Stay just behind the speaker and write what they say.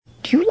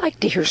You like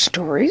to hear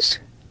stories?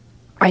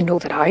 I know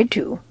that I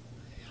do.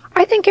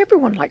 I think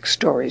everyone likes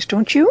stories,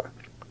 don't you?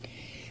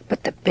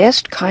 But the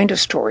best kind of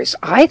stories,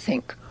 I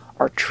think,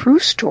 are true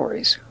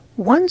stories,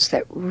 ones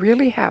that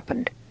really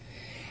happened.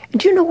 And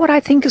do you know what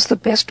I think is the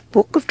best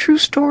book of true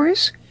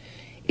stories?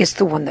 It's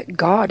the one that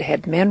God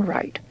had men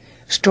write,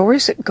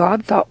 stories that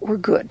God thought were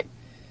good.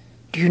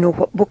 Do you know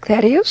what book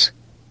that is?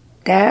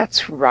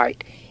 That's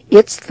right.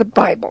 It's the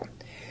Bible.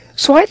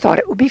 So I thought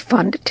it would be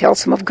fun to tell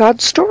some of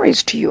God's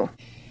stories to you.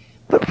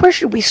 But where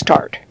should we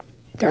start?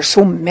 There are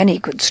so many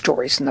good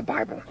stories in the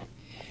Bible.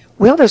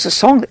 Well, there's a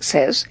song that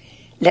says,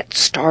 "Let's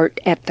start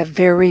at the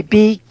very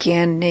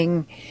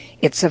beginning.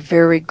 It's a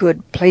very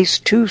good place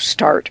to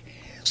start."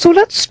 So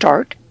let's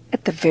start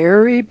at the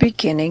very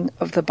beginning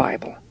of the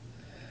Bible.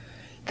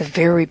 The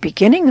very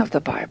beginning of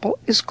the Bible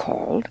is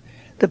called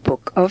the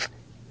book of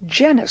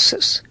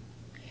Genesis.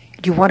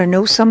 Do you want to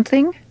know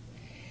something?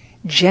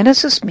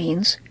 Genesis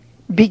means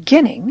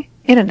beginning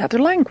in another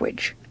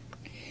language.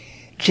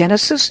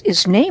 Genesis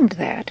is named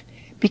that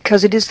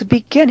because it is the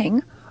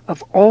beginning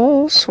of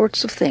all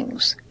sorts of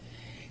things.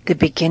 The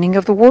beginning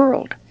of the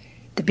world,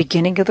 the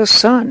beginning of the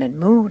sun and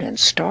moon and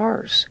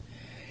stars,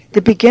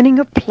 the beginning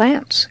of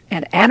plants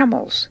and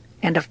animals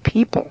and of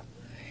people,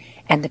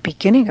 and the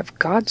beginning of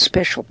God's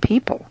special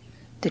people,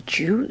 the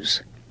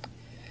Jews.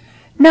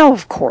 Now,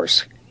 of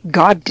course,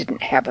 God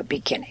didn't have a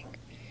beginning.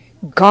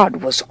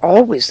 God was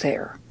always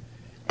there.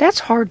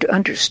 That's hard to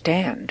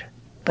understand,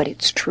 but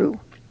it's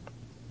true.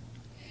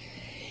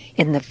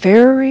 In the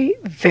very,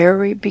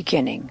 very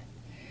beginning,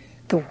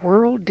 the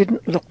world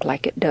didn't look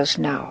like it does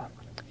now.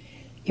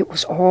 It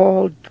was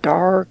all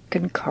dark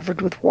and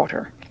covered with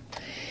water.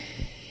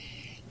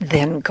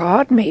 Then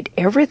God made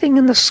everything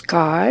in the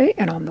sky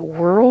and on the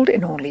world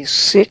in only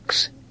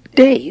 6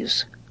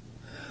 days.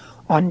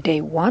 On day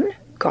 1,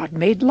 God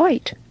made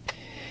light.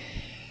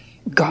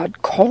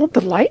 God called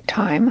the light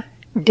time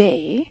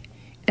day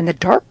and the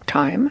dark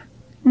time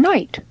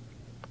night.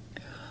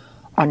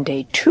 On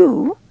day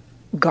 2,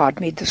 God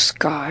made the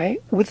sky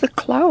with the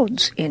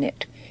clouds in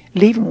it,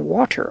 leaving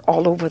water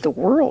all over the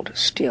world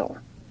still.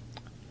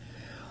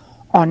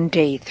 On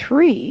day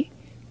 3,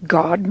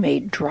 God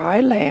made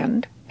dry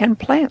land and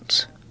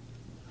plants.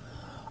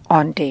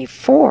 On day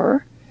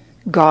 4,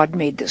 God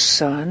made the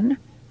sun,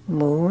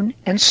 moon,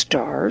 and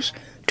stars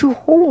to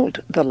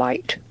hold the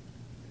light.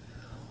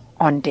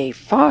 On day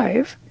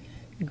 5,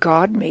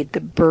 God made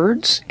the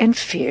birds and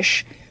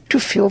fish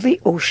to fill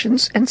the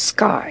oceans and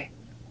sky.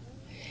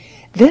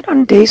 Then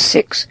on day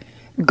 6,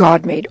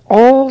 God made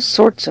all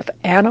sorts of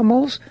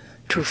animals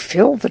to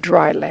fill the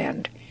dry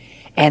land,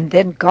 and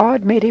then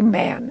God made a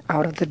man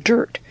out of the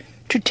dirt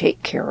to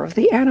take care of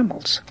the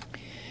animals.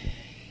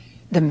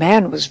 The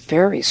man was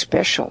very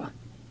special,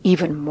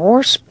 even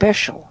more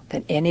special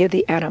than any of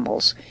the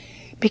animals,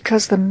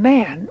 because the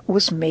man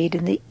was made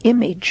in the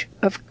image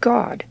of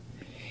God.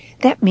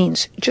 That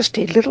means just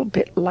a little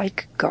bit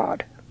like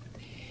God.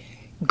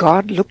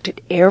 God looked at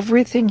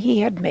everything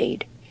he had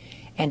made,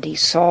 and he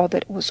saw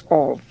that it was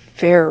all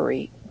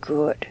very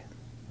good.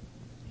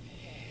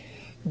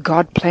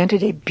 God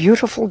planted a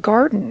beautiful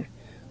garden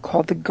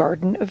called the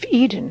Garden of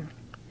Eden,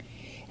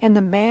 and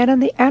the man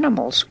and the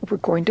animals were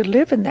going to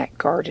live in that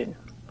garden.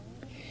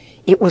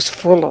 It was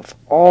full of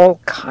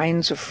all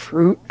kinds of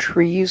fruit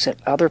trees and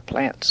other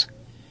plants.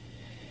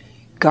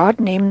 God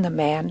named the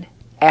man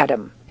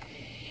Adam,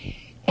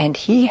 and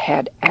he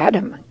had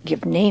Adam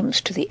give names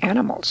to the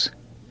animals.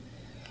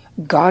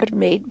 God had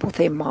made both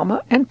a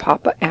mama and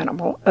papa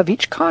animal of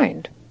each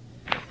kind,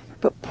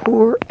 but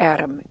poor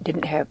Adam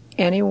didn't have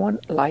anyone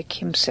like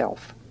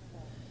himself.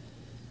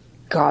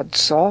 God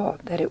saw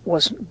that it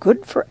wasn't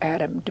good for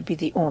Adam to be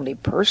the only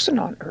person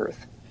on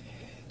earth,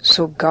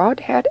 so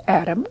God had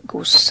Adam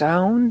go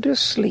sound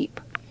asleep,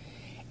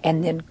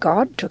 and then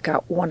God took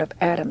out one of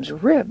Adam's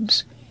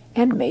ribs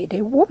and made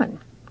a woman.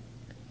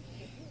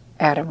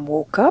 Adam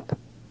woke up,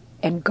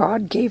 and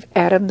God gave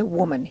Adam the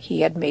woman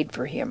he had made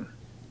for him.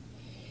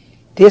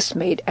 This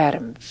made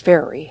Adam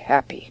very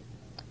happy.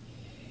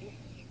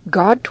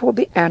 God told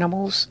the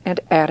animals and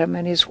Adam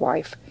and his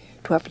wife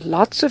to have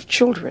lots of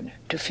children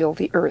to fill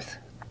the earth.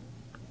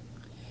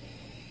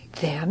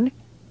 Then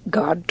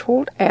God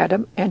told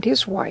Adam and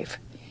his wife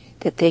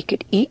that they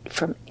could eat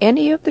from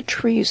any of the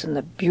trees in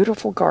the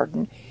beautiful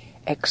garden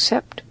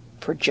except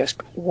for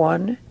just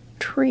one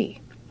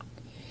tree.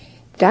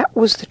 That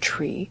was the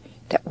tree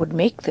that would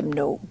make them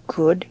know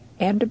good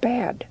and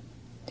bad.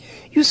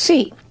 You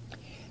see,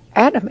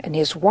 Adam and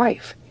his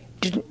wife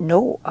didn't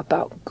know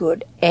about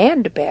good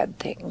and bad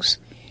things.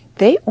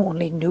 They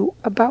only knew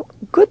about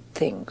good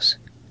things.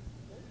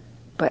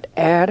 But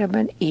Adam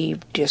and Eve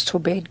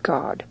disobeyed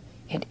God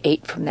and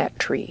ate from that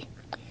tree.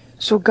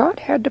 So God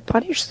had to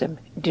punish them,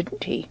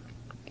 didn't he?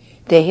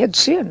 They had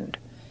sinned,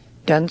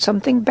 done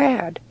something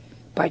bad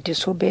by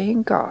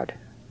disobeying God.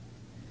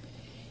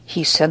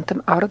 He sent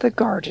them out of the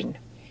garden,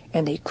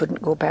 and they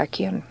couldn't go back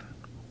in.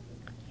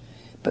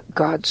 But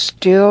God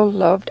still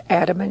loved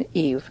Adam and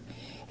Eve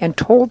and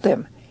told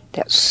them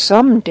that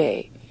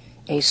someday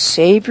A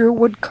Savior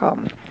would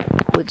come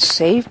who would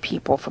save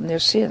people from their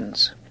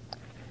sins.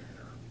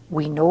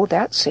 We know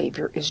that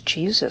Savior is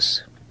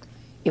Jesus.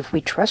 If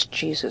we trust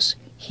Jesus,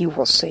 He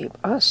will save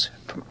us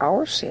from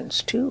our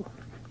sins too.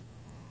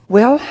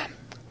 Well,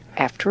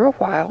 after a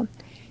while,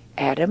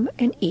 Adam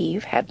and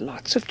Eve had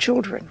lots of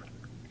children.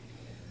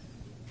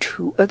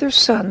 2 of their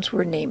sons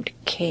were named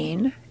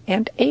Cain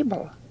and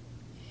Abel.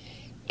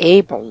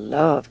 Abel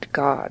loved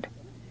God,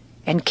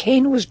 and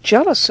Cain was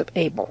jealous of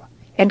Abel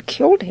and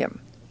killed him.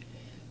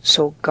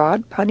 So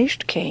God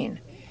punished Cain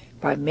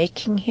by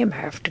making him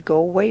have to go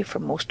away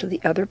from most of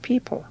the other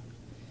people.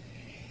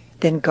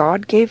 Then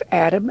God gave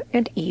Adam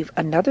and Eve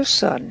another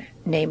son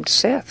named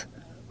Seth,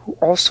 who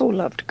also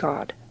loved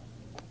God.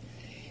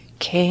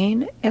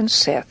 Cain and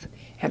Seth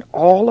and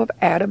all of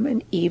Adam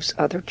and Eve's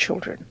other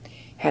children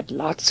had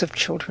lots of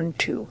children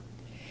too,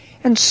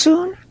 and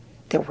soon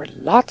there were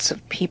lots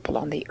of people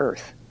on the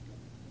earth.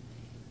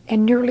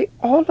 And nearly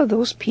all of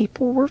those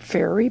people were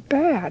very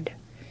bad.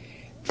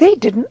 They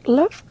didn't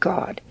love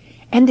God,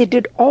 and they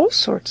did all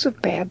sorts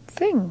of bad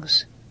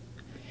things.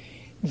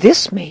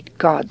 This made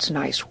God's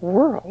nice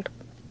world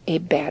a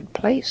bad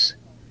place.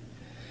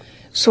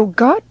 So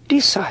God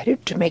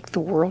decided to make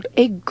the world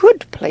a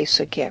good place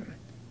again.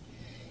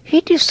 He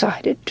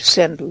decided to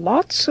send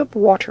lots of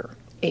water,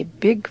 a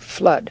big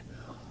flood,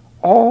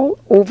 all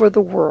over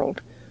the world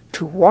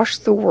to wash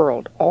the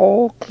world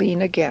all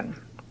clean again.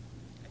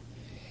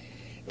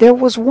 There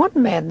was one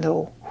man,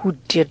 though, who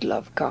did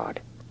love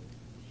God.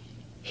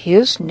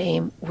 His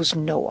name was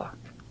Noah.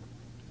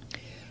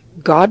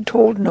 God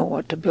told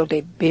Noah to build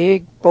a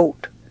big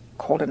boat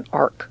called an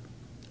ark.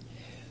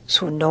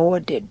 So Noah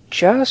did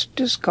just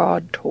as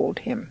God told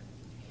him.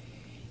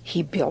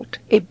 He built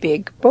a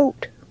big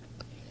boat.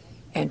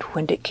 And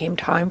when it came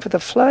time for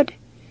the flood,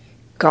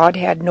 God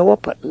had Noah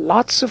put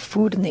lots of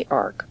food in the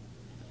ark.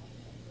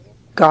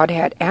 God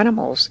had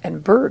animals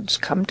and birds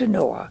come to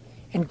Noah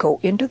and go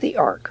into the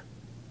ark.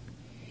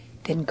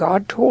 Then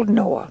God told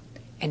Noah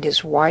and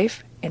his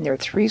wife and their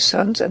 3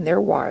 sons and their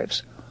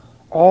wives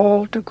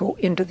all to go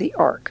into the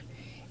ark,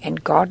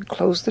 and God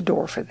closed the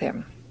door for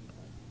them.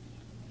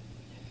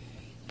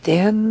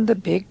 Then the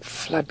big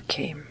flood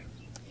came.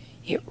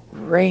 It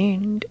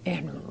rained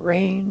and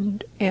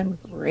rained and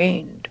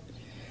rained.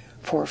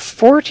 For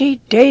 40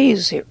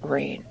 days it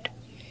rained,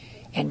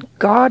 and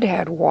God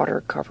had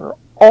water cover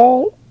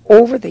all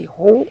over the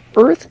whole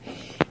earth,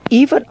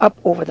 even up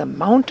over the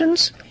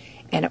mountains,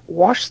 and it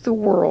washed the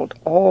world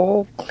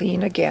all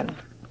clean again.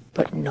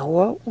 But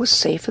Noah was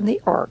safe in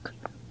the ark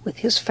with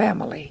his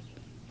family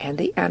and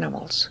the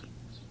animals.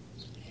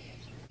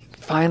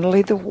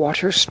 Finally, the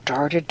water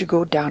started to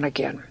go down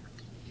again.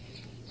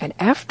 And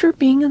after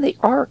being in the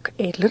ark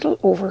a little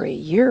over a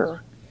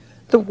year,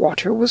 the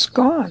water was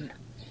gone.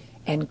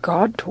 And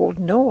God told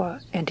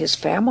Noah and his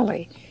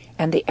family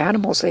and the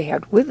animals they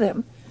had with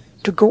them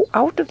to go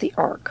out of the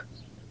ark.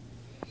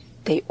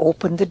 They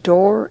opened the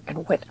door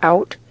and went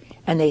out,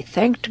 and they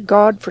thanked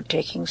God for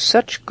taking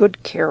such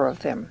good care of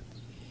them.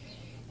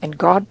 And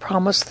God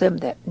promised them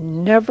that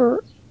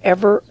never,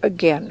 ever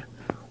again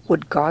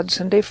would God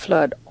send a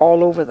flood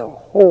all over the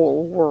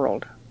whole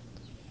world.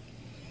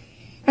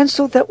 And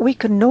so that we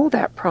can know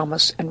that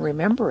promise and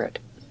remember it,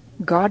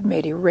 God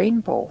made a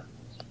rainbow.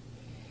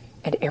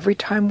 And every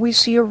time we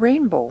see a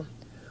rainbow,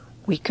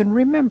 we can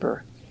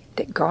remember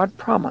that God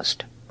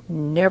promised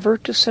never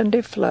to send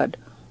a flood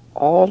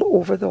all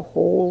over the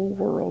whole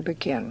world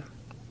again.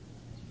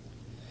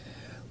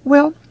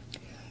 Well,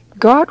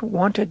 God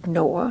wanted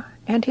Noah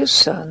and his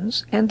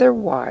sons and their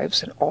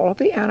wives and all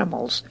the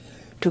animals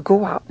to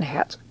go out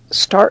and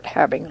start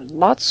having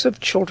lots of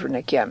children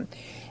again,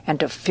 and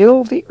to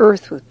fill the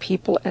earth with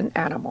people and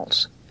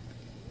animals.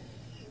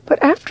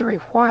 But after a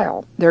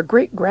while, their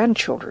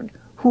great-grandchildren,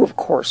 who of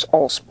course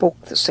all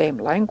spoke the same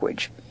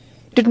language,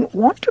 didn't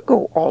want to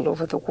go all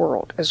over the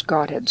world as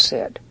God had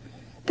said.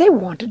 They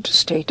wanted to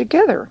stay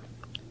together.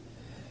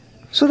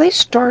 So they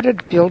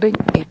started building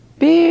a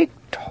big,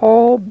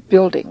 tall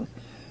building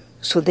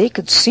so they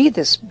could see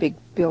this big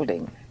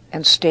building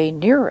and stay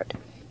near it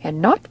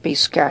and not be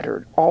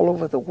scattered all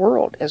over the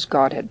world as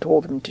God had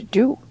told them to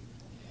do.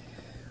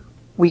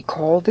 We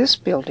call this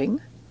building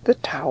the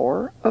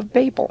Tower of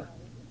Babel.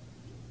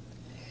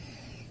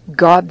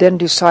 God then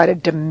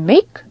decided to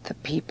make the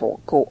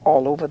people go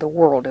all over the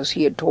world as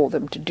he had told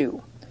them to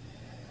do.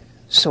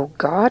 So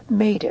God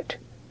made it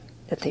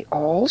that they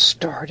all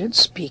started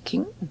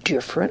speaking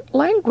different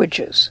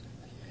languages.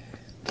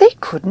 They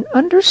couldn't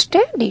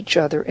understand each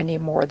other any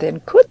more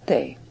then, could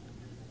they?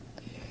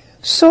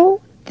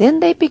 So then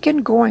they began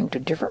going to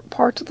different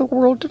parts of the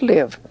world to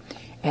live,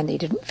 and they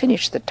didn't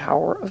finish the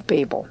Tower of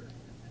Babel.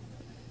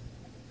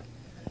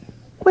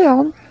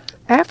 Well,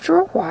 after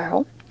a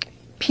while,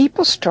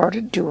 people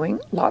started doing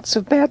lots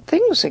of bad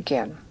things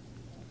again.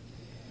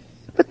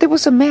 But there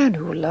was a man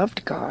who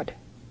loved God.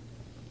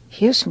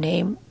 His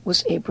name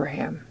was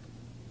Abraham.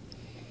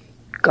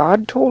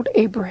 God told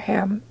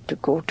Abraham to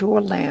go to a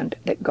land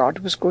that God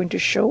was going to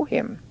show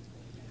him.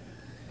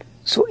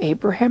 So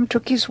Abraham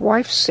took his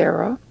wife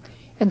Sarah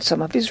and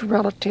some of his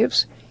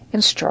relatives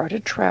and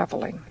started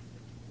traveling.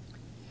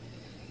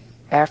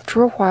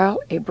 After a while,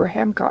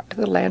 Abraham got to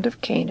the land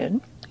of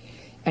Canaan,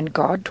 and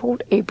God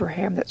told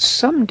Abraham that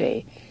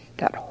someday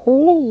that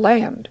whole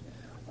land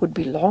would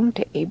belong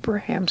to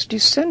Abraham's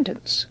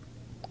descendants.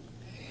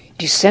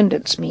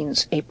 Descendants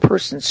means a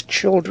person's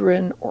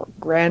children or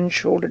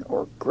grandchildren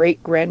or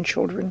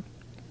great-grandchildren.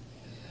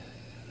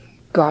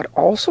 God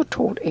also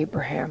told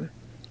Abraham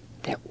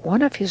that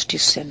one of his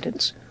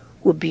descendants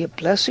would be a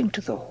blessing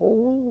to the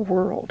whole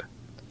world.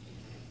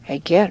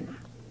 Again,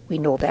 we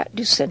know that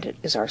descendant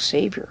is our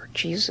Savior,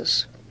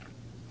 Jesus.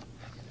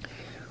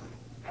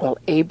 Well,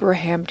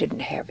 Abraham didn't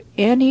have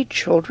any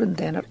children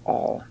then at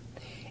all,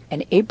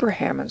 and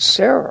Abraham and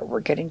Sarah were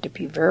getting to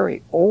be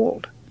very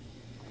old.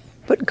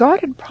 But God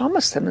had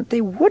promised them that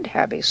they would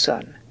have a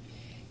son,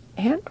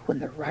 and when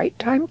the right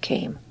time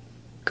came,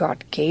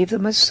 God gave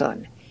them a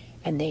son,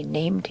 and they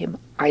named him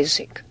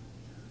Isaac.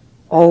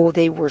 Oh,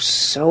 they were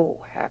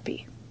so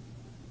happy.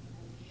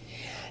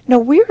 Now,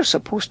 we are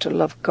supposed to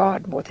love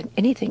God more than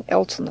anything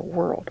else in the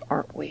world,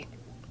 aren't we?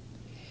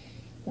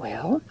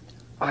 Well,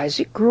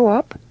 Isaac grew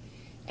up,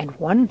 and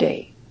one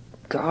day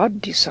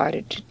God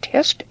decided to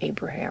test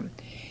Abraham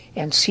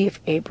and see if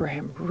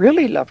Abraham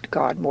really loved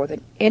God more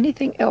than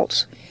anything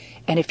else,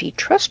 and if he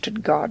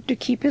trusted God to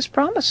keep his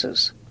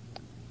promises.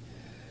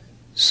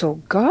 So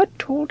God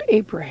told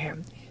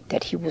Abraham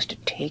that he was to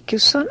take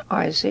his son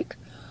Isaac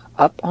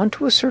up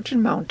onto a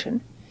certain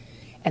mountain,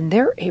 and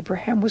there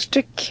Abraham was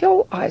to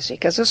kill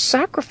Isaac as a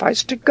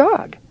sacrifice to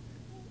God.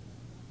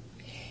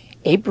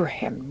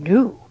 Abraham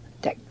knew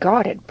that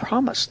God had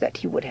promised that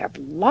he would have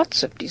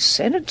lots of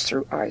descendants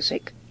through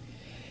Isaac,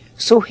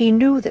 so he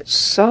knew that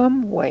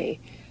some way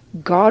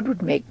God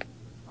would make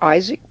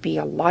Isaac be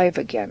alive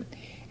again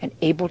and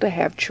able to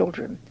have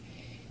children.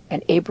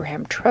 And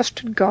Abraham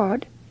trusted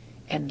God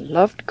and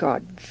loved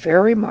God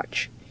very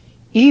much,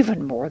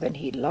 even more than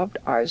he loved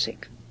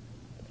Isaac.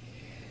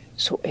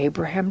 So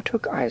Abraham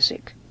took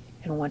Isaac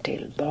and went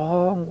a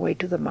long way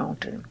to the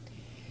mountain,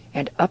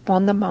 and up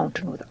on the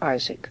mountain with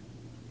Isaac.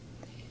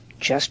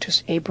 Just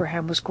as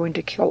Abraham was going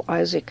to kill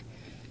Isaac,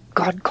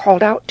 God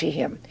called out to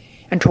him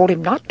and told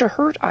him not to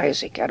hurt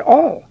Isaac at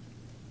all.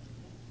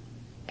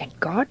 And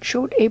God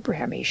showed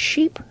Abraham a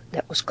sheep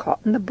that was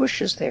caught in the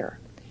bushes there,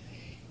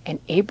 and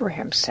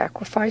Abraham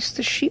sacrificed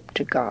the sheep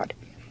to God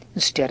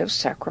instead of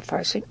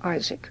sacrificing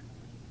Isaac.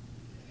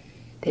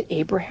 Then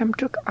Abraham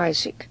took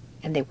Isaac,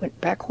 and they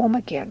went back home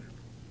again.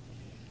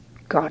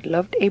 God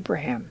loved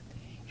Abraham,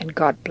 and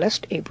God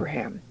blessed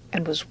Abraham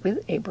and was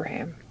with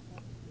Abraham.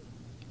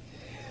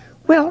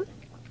 Well,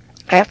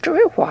 after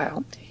a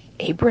while,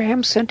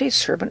 Abraham sent a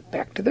servant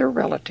back to their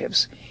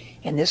relatives,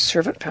 and this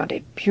servant found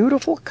a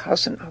beautiful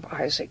cousin of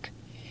Isaac,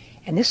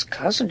 and this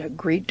cousin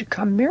agreed to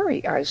come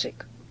marry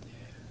Isaac.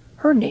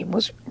 Her name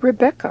was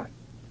Rebekah.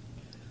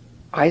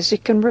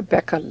 Isaac and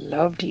Rebekah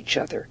loved each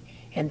other,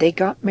 and they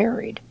got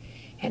married,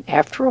 and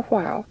after a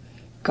while,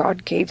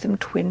 God gave them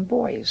twin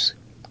boys.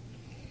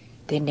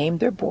 They named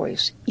their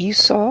boys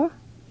Esau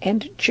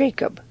and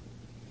Jacob.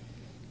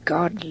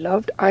 God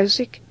loved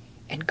Isaac,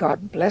 and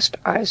God blessed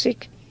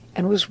Isaac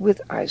and was with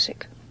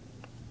Isaac.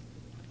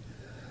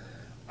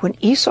 When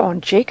Esau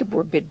and Jacob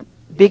were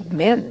big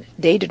men,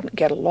 they didn't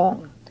get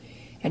along,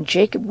 and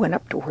Jacob went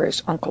up to where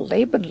his uncle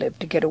Laban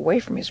lived to get away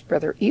from his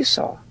brother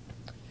Esau.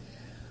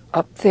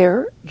 Up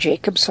there,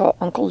 Jacob saw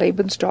Uncle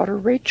Laban's daughter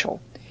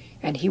Rachel,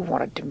 and he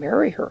wanted to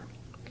marry her.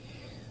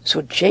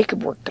 So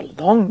Jacob worked a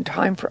long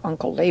time for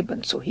Uncle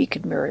Laban so he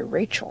could marry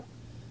Rachel.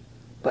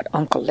 But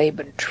Uncle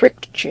Laban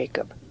tricked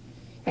Jacob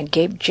and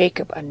gave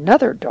Jacob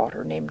another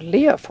daughter named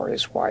Leah for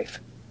his wife.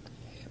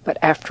 But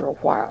after a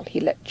while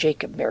he let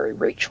Jacob marry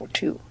Rachel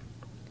too.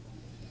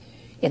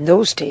 In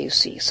those days,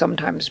 see,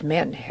 sometimes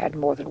men had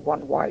more than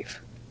one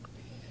wife.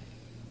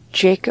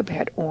 Jacob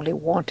had only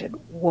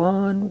wanted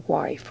one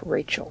wife,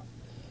 Rachel.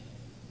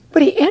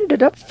 But he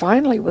ended up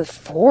finally with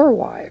 4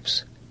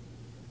 wives.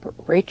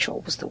 But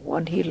Rachel was the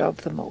one he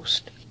loved the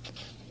most.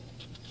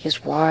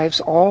 His wives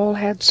all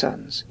had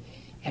sons,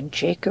 and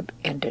Jacob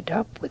ended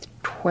up with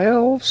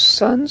 12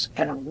 sons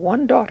and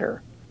 1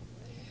 daughter.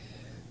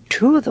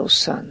 2 of those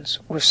sons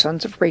were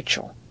sons of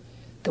Rachel,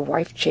 the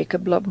wife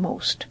Jacob loved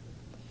most.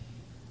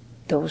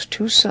 Those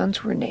 2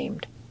 sons were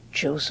named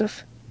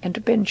Joseph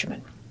and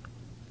Benjamin.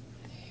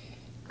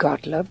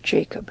 God loved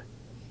Jacob,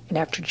 and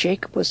after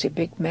Jacob was a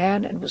big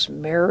man and was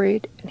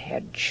married and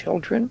had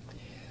children,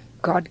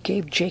 God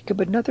gave Jacob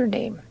another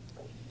name.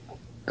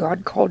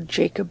 God called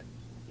Jacob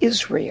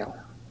Israel.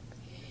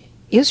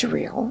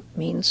 Israel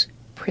means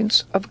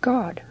Prince of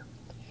God.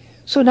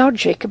 So now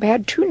Jacob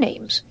had 2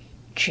 names,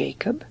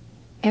 Jacob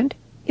and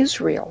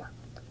Israel.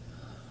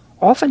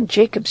 Often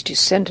Jacob's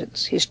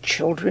descendants, his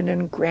children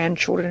and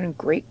grandchildren and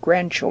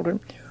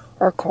great-grandchildren,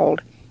 are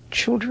called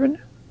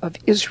children of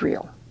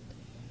Israel.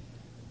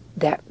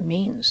 That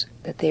means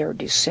that they are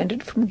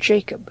descended from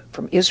Jacob,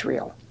 from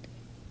Israel.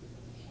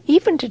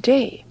 Even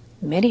today,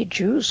 many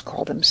Jews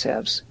call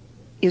themselves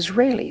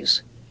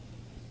Israelis.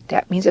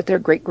 That means that their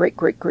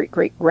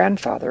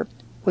great-great-great-great-great-grandfather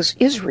was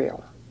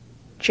Israel,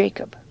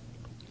 Jacob.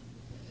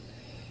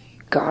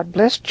 God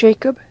blessed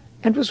Jacob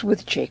and was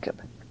with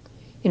Jacob.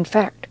 In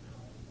fact,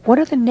 one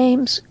of the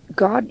names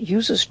God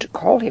uses to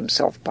call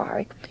himself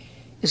by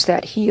is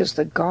that he is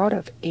the God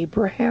of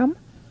Abraham,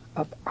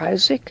 of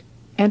Isaac,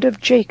 and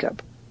of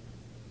Jacob.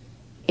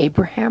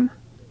 Abraham,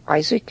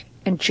 Isaac,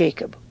 and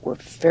Jacob were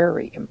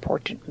very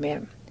important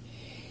men.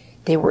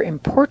 They were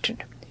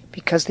important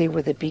because they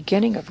were the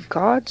beginning of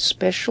God's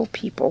special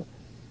people,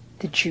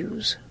 the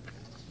Jews.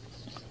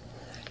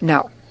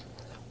 Now,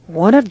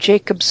 one of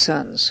Jacob's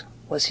sons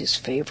was his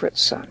favorite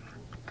son.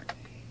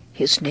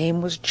 His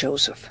name was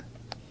Joseph.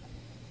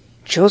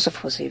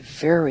 Joseph was a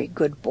very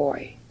good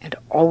boy and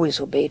always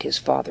obeyed his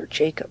father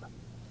Jacob.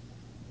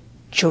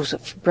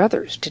 Joseph's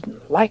brothers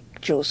didn't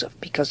like Joseph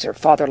because their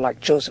father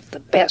liked Joseph the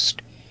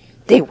best.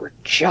 They were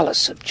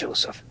jealous of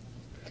Joseph.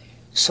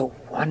 So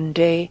one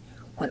day,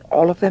 when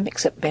all of them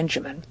except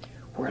Benjamin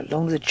were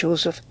alone with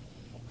Joseph,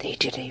 they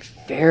did a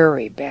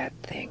very bad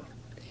thing.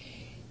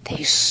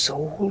 They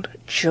sold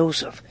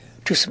Joseph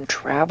to some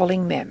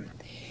traveling men,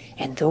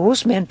 and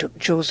those men took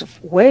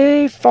Joseph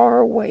way far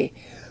away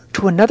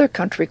to another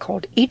country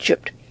called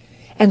Egypt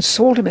and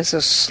sold him as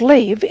a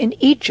slave in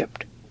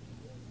Egypt.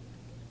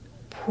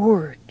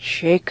 Poor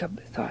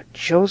Jacob thought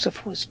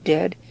Joseph was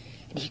dead,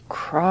 and he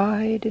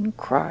cried and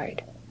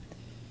cried.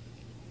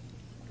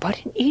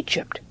 But in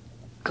Egypt,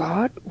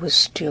 God was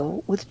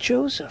still with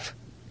Joseph.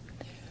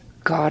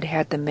 God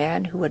had the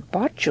man who had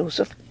bought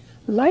Joseph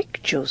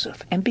like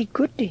Joseph and be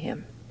good to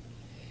him.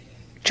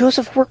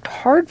 Joseph worked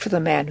hard for the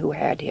man who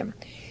had him,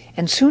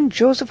 and soon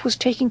Joseph was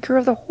taking care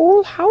of the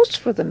whole house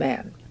for the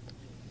man.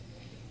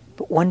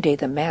 But one day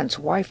the man's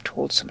wife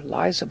told some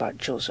lies about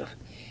Joseph,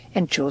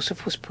 and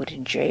Joseph was put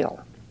in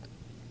jail.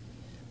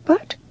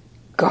 But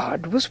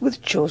God was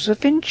with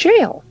Joseph in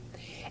jail,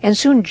 and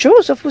soon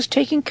Joseph was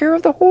taking care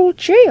of the whole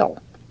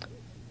jail.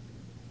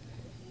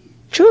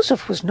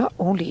 Joseph was not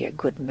only a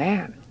good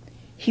man,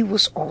 he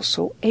was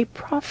also a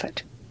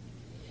prophet.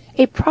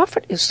 A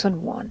prophet is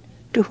someone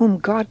to whom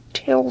God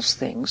tells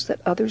things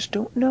that others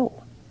don't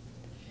know.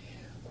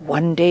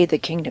 One day the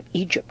king of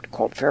Egypt,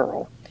 called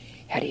Pharaoh,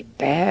 had a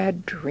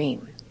bad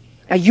dream.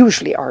 Now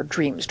usually our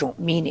dreams don't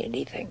mean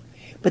anything,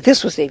 but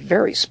this was a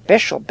very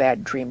special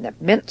bad dream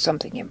that meant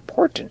something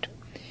important.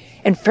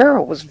 And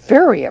Pharaoh was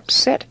very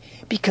upset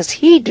because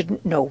he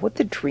didn't know what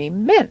the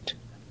dream meant.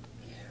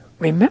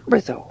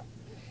 Remember, though,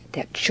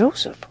 that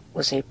Joseph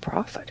was a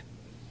prophet,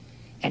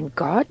 and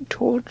God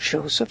told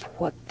Joseph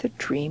what the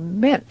dream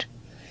meant.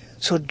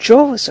 So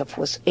Joseph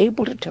was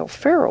able to tell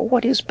Pharaoh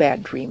what his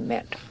bad dream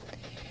meant.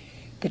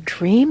 The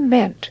dream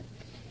meant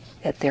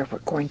that there were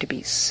going to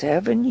be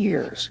 7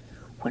 years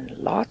when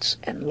lots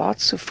and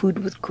lots of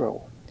food would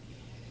grow.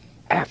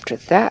 After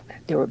that,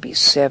 there would be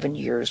 7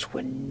 years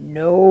when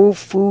no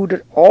food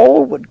at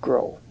all would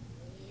grow.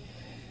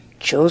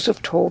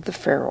 Joseph told the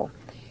Pharaoh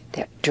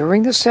that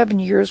during the 7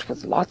 years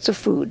with lots of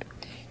food,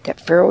 that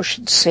Pharaoh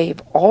should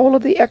save all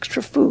of the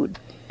extra food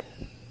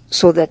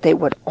so that they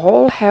would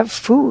all have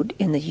food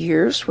in the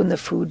years when the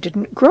food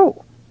didn't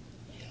grow.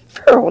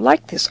 Pharaoh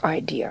liked this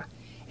idea,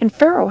 and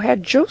Pharaoh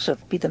had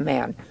Joseph be the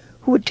man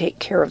who would take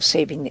care of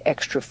saving the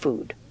extra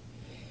food.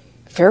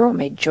 Pharaoh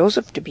made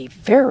Joseph to be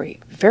very,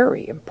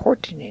 very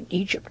important in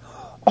Egypt,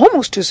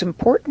 almost as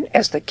important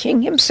as the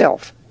king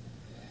himself.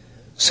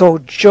 So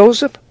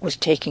Joseph was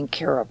taking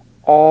care of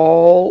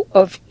all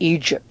of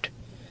Egypt.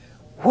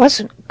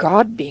 Wasn't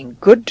God being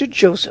good to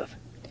Joseph?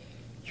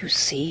 You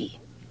see,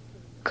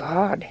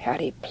 God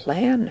had a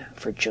plan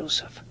for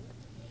Joseph.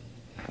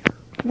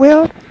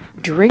 Well,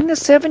 during the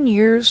 7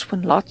 years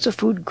when lots of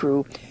food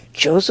grew,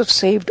 Joseph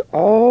saved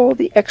all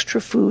the extra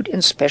food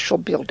in special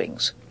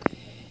buildings.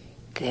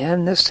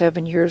 Then the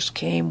 7 years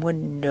came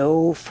when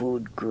no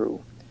food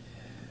grew.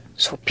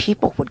 So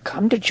people would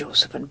come to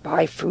Joseph and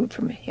buy food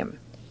from him.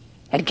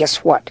 And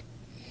guess what?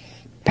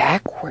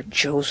 Back where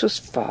Joseph's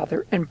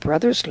father and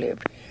brothers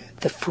lived,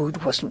 the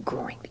food wasn't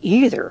growing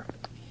either.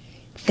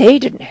 They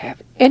didn't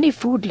have any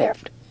food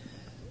left.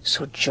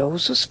 So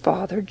Joseph's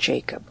father,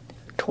 Jacob,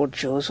 told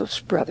Joseph's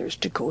brothers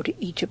to go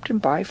to Egypt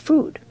and buy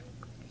food.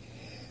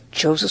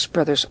 Joseph's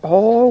brothers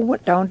all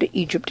went down to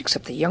Egypt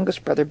except the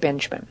youngest brother,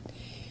 Benjamin.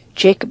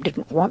 Jacob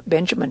didn't want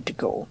Benjamin to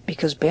go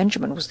because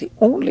Benjamin was the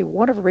only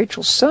one of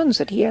Rachel's sons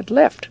that he had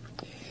left.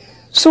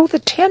 So the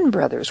 10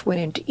 brothers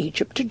went into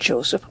Egypt to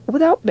Joseph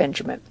without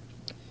Benjamin.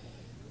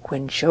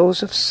 When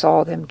Joseph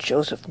saw them,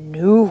 Joseph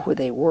knew who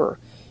they were,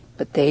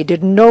 but they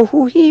didn't know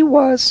who he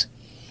was.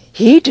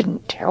 He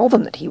didn't tell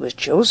them that he was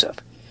Joseph,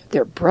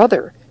 their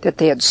brother, that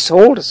they had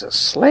sold as a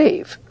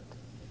slave.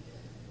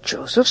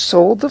 Joseph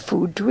sold the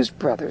food to his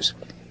brothers,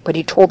 but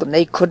he told them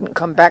they couldn't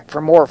come back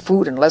for more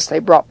food unless they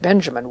brought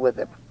Benjamin with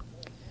them.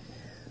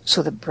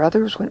 So the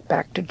brothers went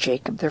back to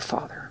Jacob their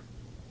father,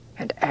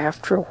 and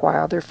after a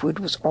while their food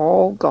was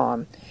all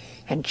gone,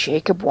 and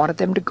Jacob wanted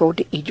them to go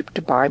to Egypt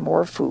to buy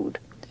more food.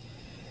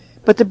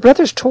 But the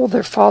brothers told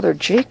their father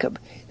Jacob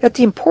that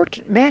the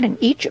important man in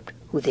Egypt,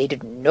 who they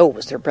didn't know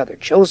was their brother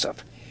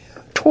Joseph,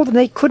 told them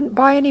they couldn't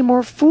buy any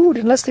more food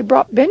unless they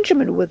brought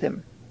Benjamin with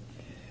them.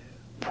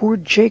 Poor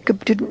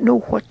Jacob didn't know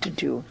what to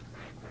do.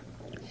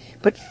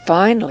 But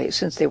finally,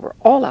 since they were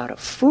all out of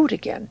food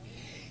again,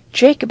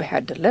 Jacob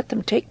had to let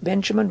them take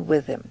Benjamin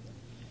with him.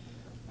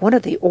 One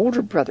of the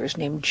older brothers,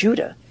 named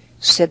Judah,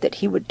 said that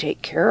he would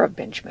take care of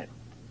Benjamin.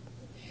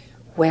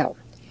 Well,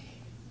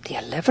 the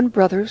 11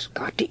 brothers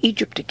got to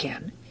Egypt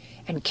again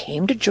and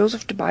came to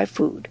Joseph to buy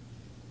food.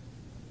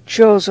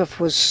 Joseph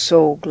was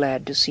so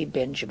glad to see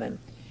Benjamin,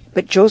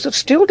 but Joseph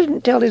still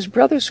didn't tell his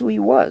brothers who he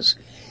was,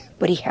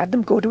 but he had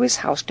them go to his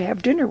house to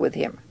have dinner with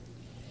him.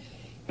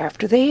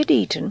 After they had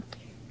eaten,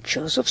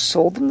 Joseph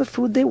sold them the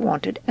food they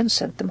wanted and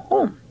sent them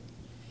home.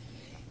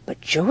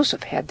 But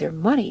Joseph had their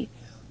money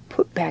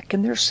put back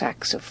in their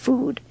sacks of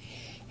food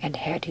and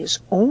had his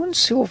own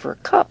silver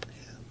cup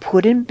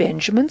put in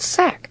Benjamin's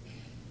sack.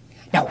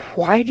 Now,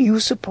 why do you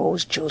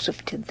suppose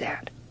Joseph did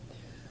that?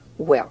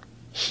 Well,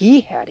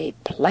 he had a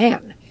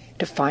plan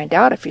to find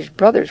out if his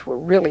brothers were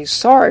really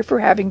sorry for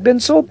having been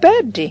so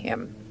bad to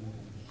him.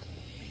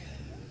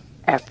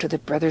 After the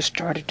brothers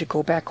started to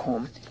go back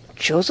home,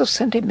 Joseph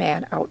sent a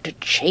man out to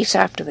chase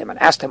after them and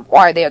ask them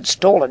why they had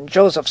stolen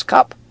Joseph's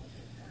cup.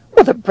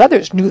 Well, the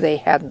brothers knew they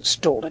hadn't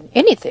stolen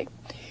anything,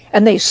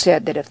 and they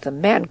said that if the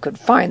man could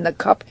find the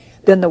cup,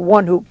 then the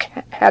one who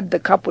had the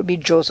cup would be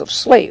Joseph's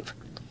slave.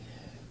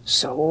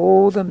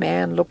 So the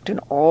man looked in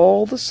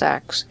all the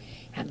sacks,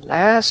 and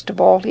last of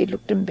all he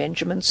looked in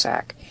Benjamin's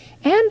sack,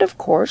 and, of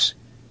course,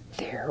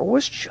 there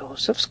was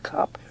Joseph's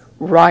cup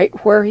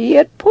right where he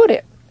had put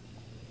it.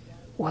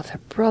 Well, the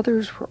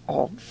brothers were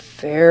all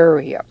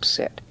very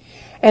upset,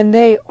 and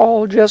they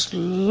all just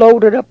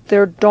loaded up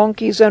their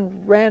donkeys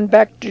and ran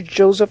back to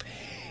Joseph,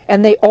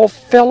 and they all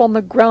fell on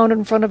the ground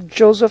in front of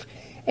Joseph,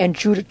 and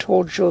Judah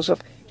told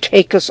Joseph,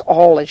 "Take us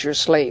all as your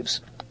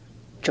slaves."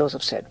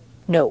 Joseph said,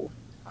 "No,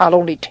 I'll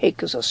only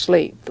take as a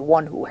slave the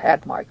one who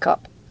had my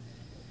cup."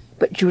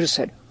 But Judah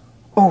said,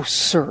 "Oh,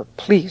 sir,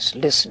 please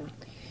listen.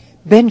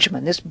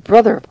 Benjamin, this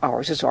brother of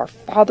ours, is our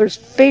father's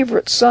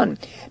favorite son,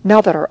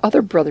 now that our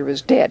other brother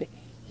is dead."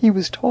 He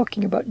was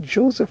talking about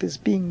Joseph as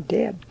being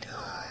dead.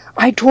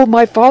 "I told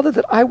my father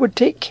that I would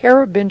take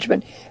care of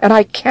Benjamin, and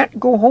I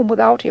can't go home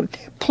without him.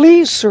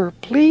 Please, sir,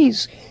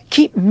 please,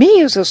 keep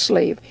me as a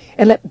slave,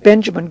 and let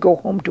Benjamin go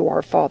home to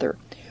our father.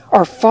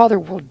 Our father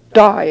will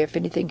die if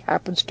anything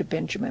happens to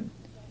Benjamin."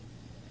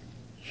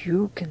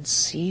 You can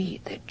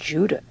see that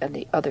Judah and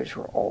the others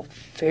were all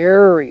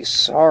very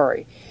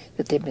sorry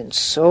that they'd been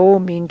so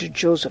mean to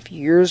Joseph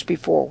years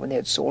before when they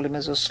had sold him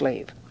as a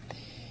slave.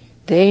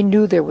 They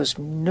knew there was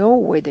no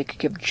way they could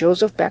give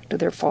Joseph back to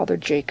their father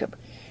Jacob,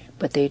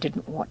 but they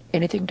didn't want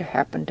anything to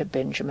happen to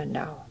Benjamin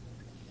now.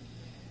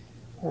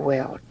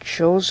 Well,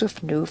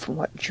 Joseph knew from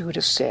what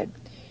Judah said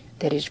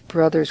that his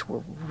brothers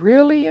were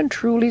really and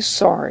truly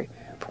sorry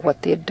for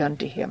what they had done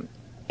to him,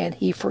 and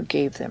he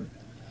forgave them.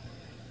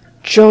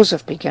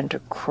 Joseph began to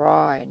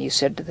cry, and he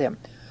said to them,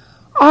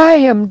 "I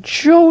am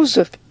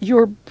Joseph,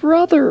 your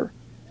brother."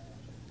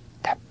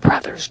 The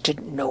brothers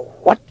didn't know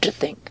what to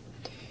think.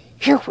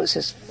 Here was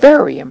this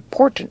very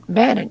important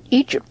man in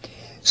Egypt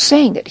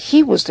saying that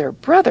he was their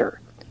brother.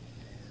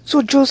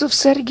 So Joseph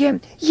said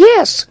again,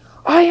 "Yes,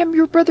 I am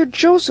your brother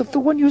Joseph, the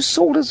one you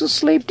sold as a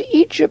slave to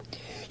Egypt.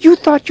 You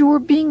thought you were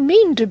being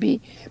mean to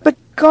me, but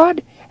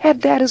God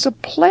had that as a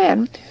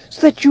plan so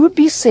that you would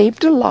be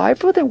saved alive,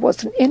 for there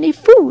wasn't any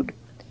food."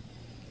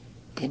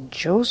 Then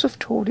Joseph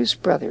told his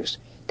brothers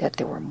that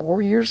there were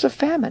more years of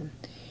famine,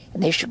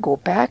 and they should go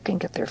back and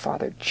get their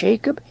father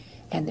Jacob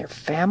and their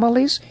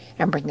families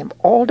and bring them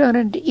all down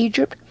into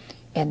Egypt,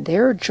 and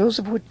there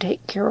Joseph would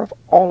take care of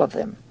all of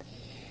them.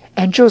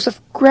 And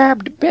Joseph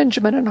grabbed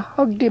Benjamin and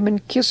hugged him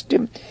and kissed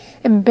him,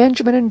 and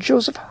Benjamin and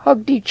Joseph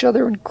hugged each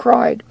other and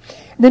cried.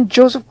 And then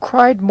Joseph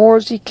cried more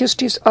as he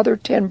kissed his other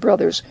 10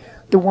 brothers,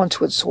 the ones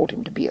who had sold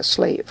him to be a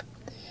slave.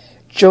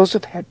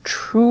 Joseph had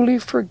truly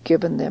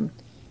forgiven them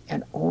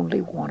and only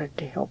wanted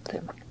to help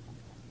them.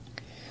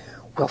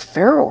 Well,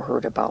 Pharaoh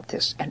heard about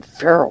this, and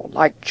Pharaoh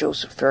liked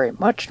Joseph very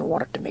much and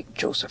wanted to make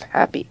Joseph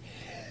happy.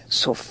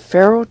 So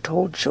Pharaoh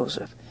told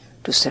Joseph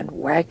to send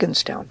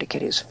wagons down to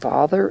get his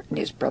father and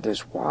his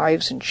brothers'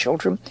 wives and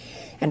children,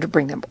 and to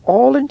bring them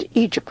all into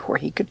Egypt where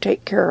he could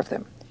take care of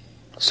them.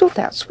 So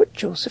that's what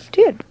Joseph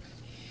did.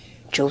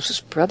 Joseph's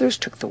brothers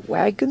took the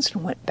wagons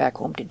and went back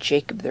home to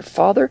Jacob, their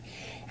father,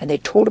 and they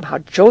told him how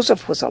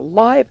Joseph was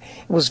alive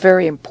and was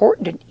very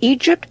important in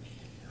Egypt.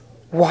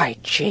 Why,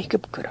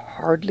 Jacob could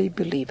hardly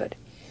believe it.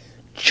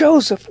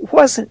 Joseph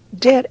wasn't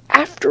dead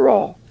after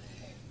all.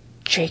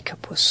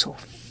 Jacob was so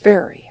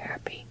very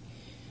happy.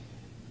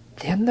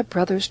 Then the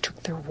brothers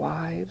took their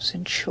wives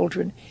and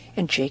children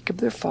and Jacob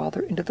their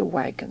father into the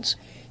wagons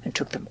and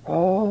took them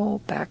all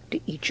back to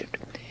Egypt.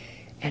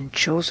 And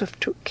Joseph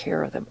took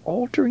care of them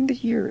all during the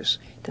years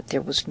that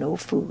there was no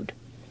food.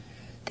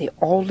 They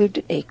all lived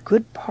in a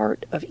good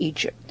part of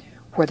Egypt,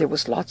 where there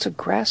was lots of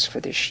grass for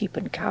their sheep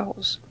and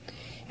cows.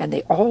 And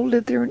they all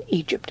lived there in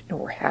Egypt and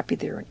were happy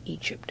there in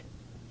Egypt.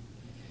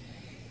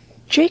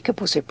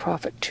 Jacob was a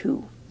prophet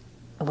too,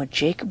 and when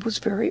Jacob was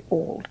very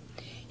old,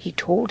 he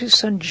told his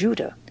son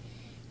Judah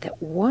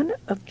that one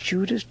of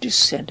Judah's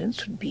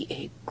descendants would be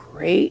a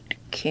great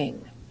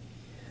king.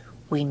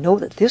 We know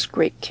that this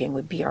great king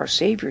would be our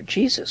Savior,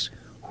 Jesus,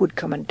 who would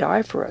come and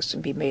die for us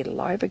and be made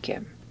alive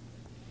again.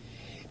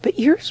 But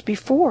years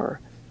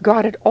before,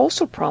 God had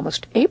also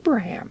promised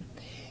Abraham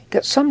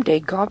that someday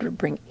God would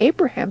bring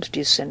Abraham's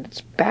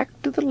descendants back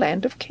to the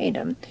land of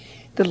Canaan,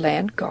 the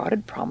land God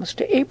had promised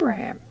to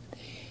Abraham.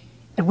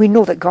 And we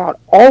know that God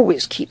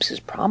always keeps his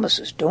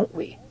promises, don't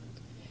we?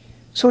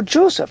 So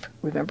Joseph,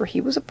 remember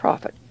he was a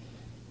prophet,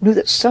 knew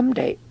that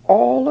someday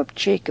all of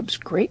Jacob's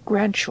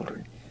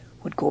great-grandchildren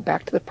would go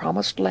back to the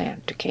promised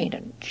land, to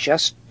Canaan,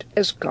 just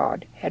as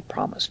God had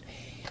promised.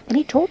 And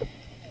he told them.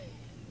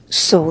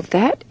 So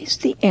that is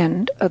the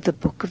end of the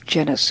book of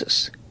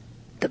Genesis,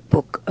 the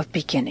book of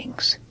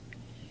beginnings,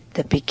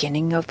 the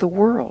beginning of the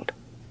world,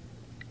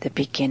 the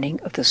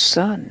beginning of the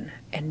sun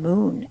and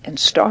moon and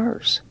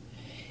stars,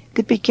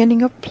 the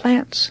beginning of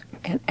plants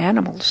and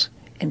animals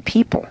and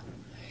people,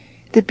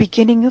 the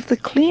beginning of the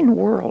clean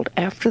world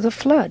after the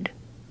flood,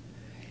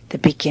 the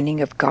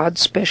beginning of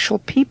God's special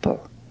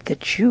people, the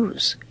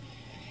Jews,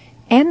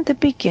 and the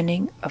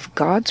beginning of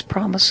God's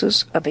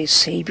promises of a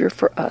Savior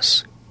for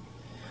us.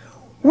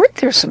 Weren't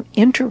there some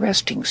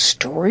interesting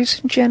stories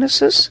in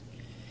Genesis?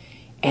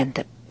 And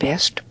the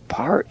best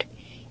part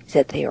is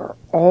that they are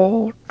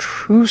all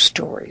true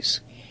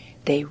stories.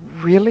 They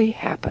really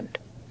happened.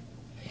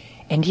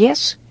 And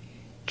yes,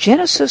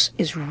 Genesis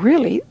is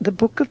really the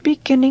book of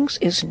beginnings,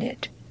 isn't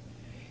it?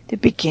 The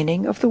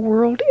beginning of the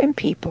world and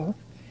people,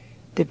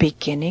 the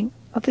beginning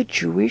of the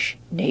Jewish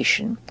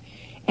nation,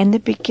 and the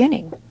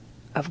beginning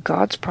of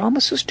God's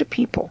promises to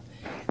people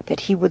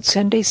that he would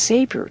send a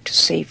Savior to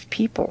save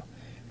people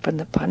from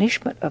the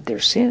punishment of their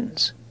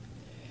sins.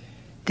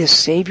 This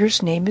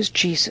Savior's name is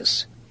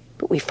Jesus,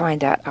 but we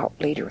find that out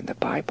later in the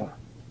Bible.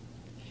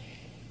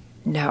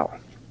 Now,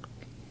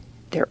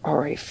 there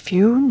are a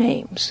few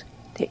names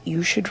that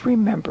you should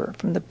remember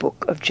from the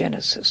book of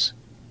Genesis.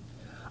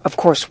 Of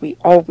course, we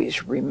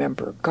always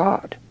remember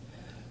God.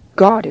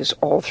 God is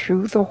all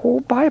through the whole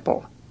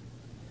Bible.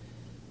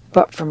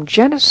 But from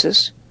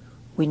Genesis,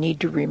 we need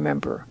to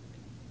remember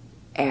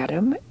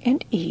Adam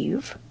and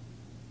Eve,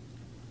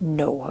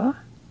 Noah,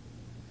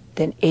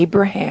 then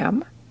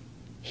Abraham,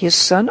 his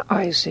son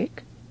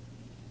Isaac,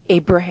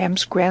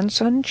 Abraham's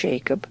grandson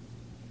Jacob,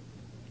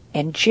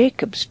 and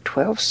Jacob's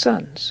 12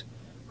 sons,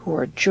 who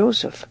are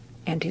Joseph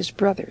and his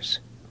brothers.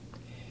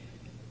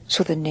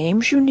 So the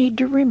names you need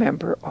to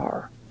remember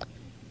are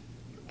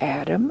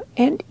Adam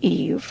and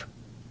Eve,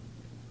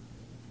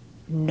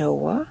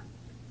 Noah,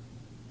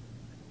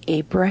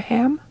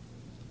 Abraham,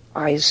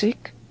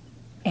 Isaac,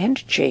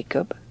 and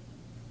Jacob,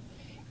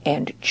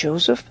 and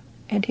Joseph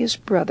and his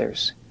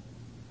brothers.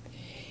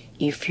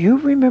 If you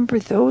remember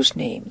those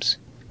names,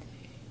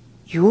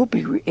 you will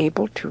be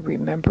able to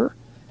remember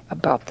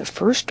about the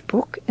first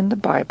book in the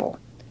Bible,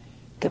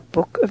 the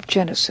book of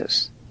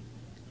Genesis,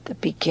 the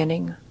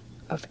beginning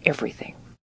of everything.